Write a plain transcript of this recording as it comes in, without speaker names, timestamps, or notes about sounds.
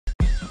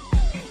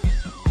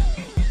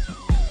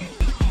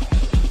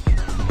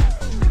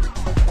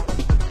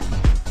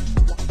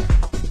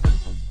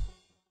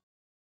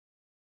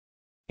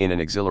In an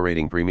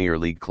exhilarating Premier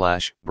League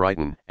clash,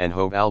 Brighton and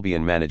Hove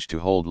Albion managed to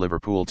hold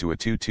Liverpool to a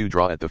 2-2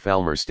 draw at the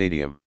Falmer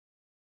Stadium.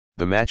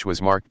 The match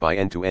was marked by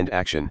end-to-end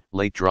action,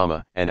 late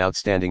drama, and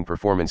outstanding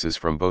performances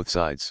from both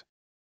sides.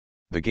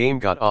 The game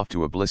got off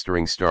to a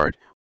blistering start,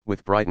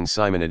 with Brighton's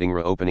Simon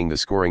Adingra opening the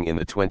scoring in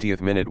the 20th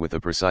minute with a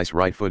precise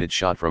right-footed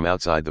shot from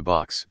outside the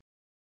box.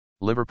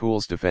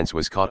 Liverpool's defence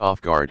was caught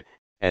off guard,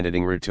 and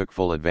Adingra took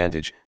full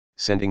advantage,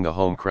 sending the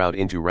home crowd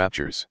into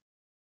raptures.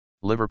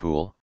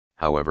 Liverpool,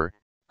 however,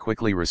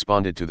 quickly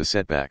responded to the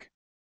setback.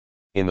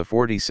 In the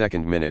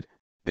 42nd minute,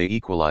 they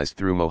equalised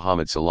through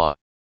Mohamed Salah.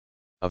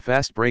 A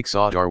fast break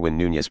saw Darwin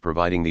Núñez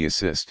providing the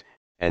assist,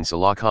 and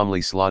Salah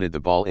calmly slotted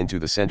the ball into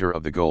the centre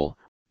of the goal,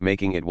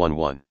 making it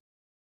 1-1.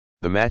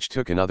 The match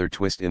took another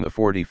twist in the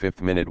 45th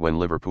minute when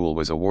Liverpool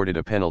was awarded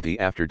a penalty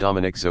after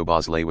Dominic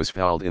Szoboszlai was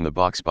fouled in the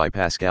box by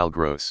Pascal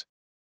Gross.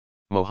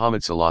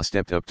 Mohamed Salah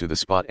stepped up to the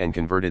spot and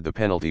converted the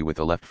penalty with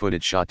a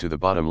left-footed shot to the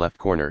bottom left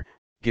corner,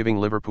 giving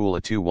Liverpool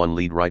a 2-1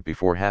 lead right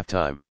before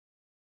half-time.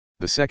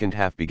 The second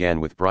half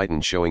began with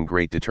Brighton showing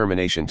great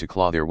determination to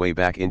claw their way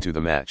back into the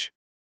match.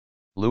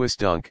 Lewis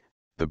Dunk,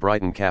 the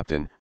Brighton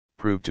captain,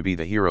 proved to be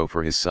the hero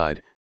for his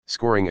side,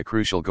 scoring a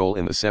crucial goal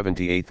in the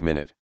 78th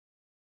minute.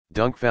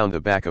 Dunk found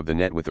the back of the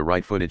net with a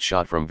right-footed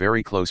shot from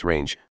very close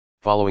range,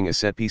 following a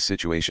set-piece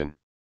situation.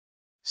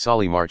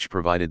 Solly March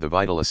provided the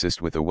vital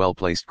assist with a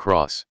well-placed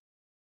cross.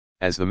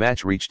 As the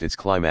match reached its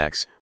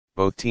climax,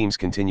 both teams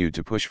continued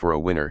to push for a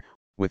winner,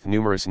 with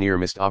numerous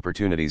near-missed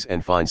opportunities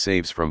and fine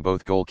saves from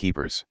both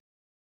goalkeepers.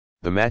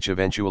 The match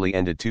eventually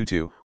ended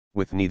 2-2,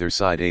 with neither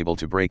side able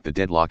to break the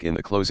deadlock in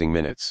the closing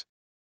minutes.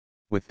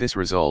 With this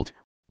result,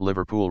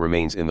 Liverpool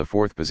remains in the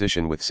fourth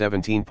position with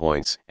 17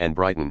 points, and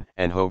Brighton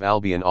and Hove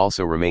Albion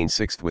also remain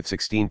sixth with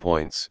 16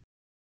 points.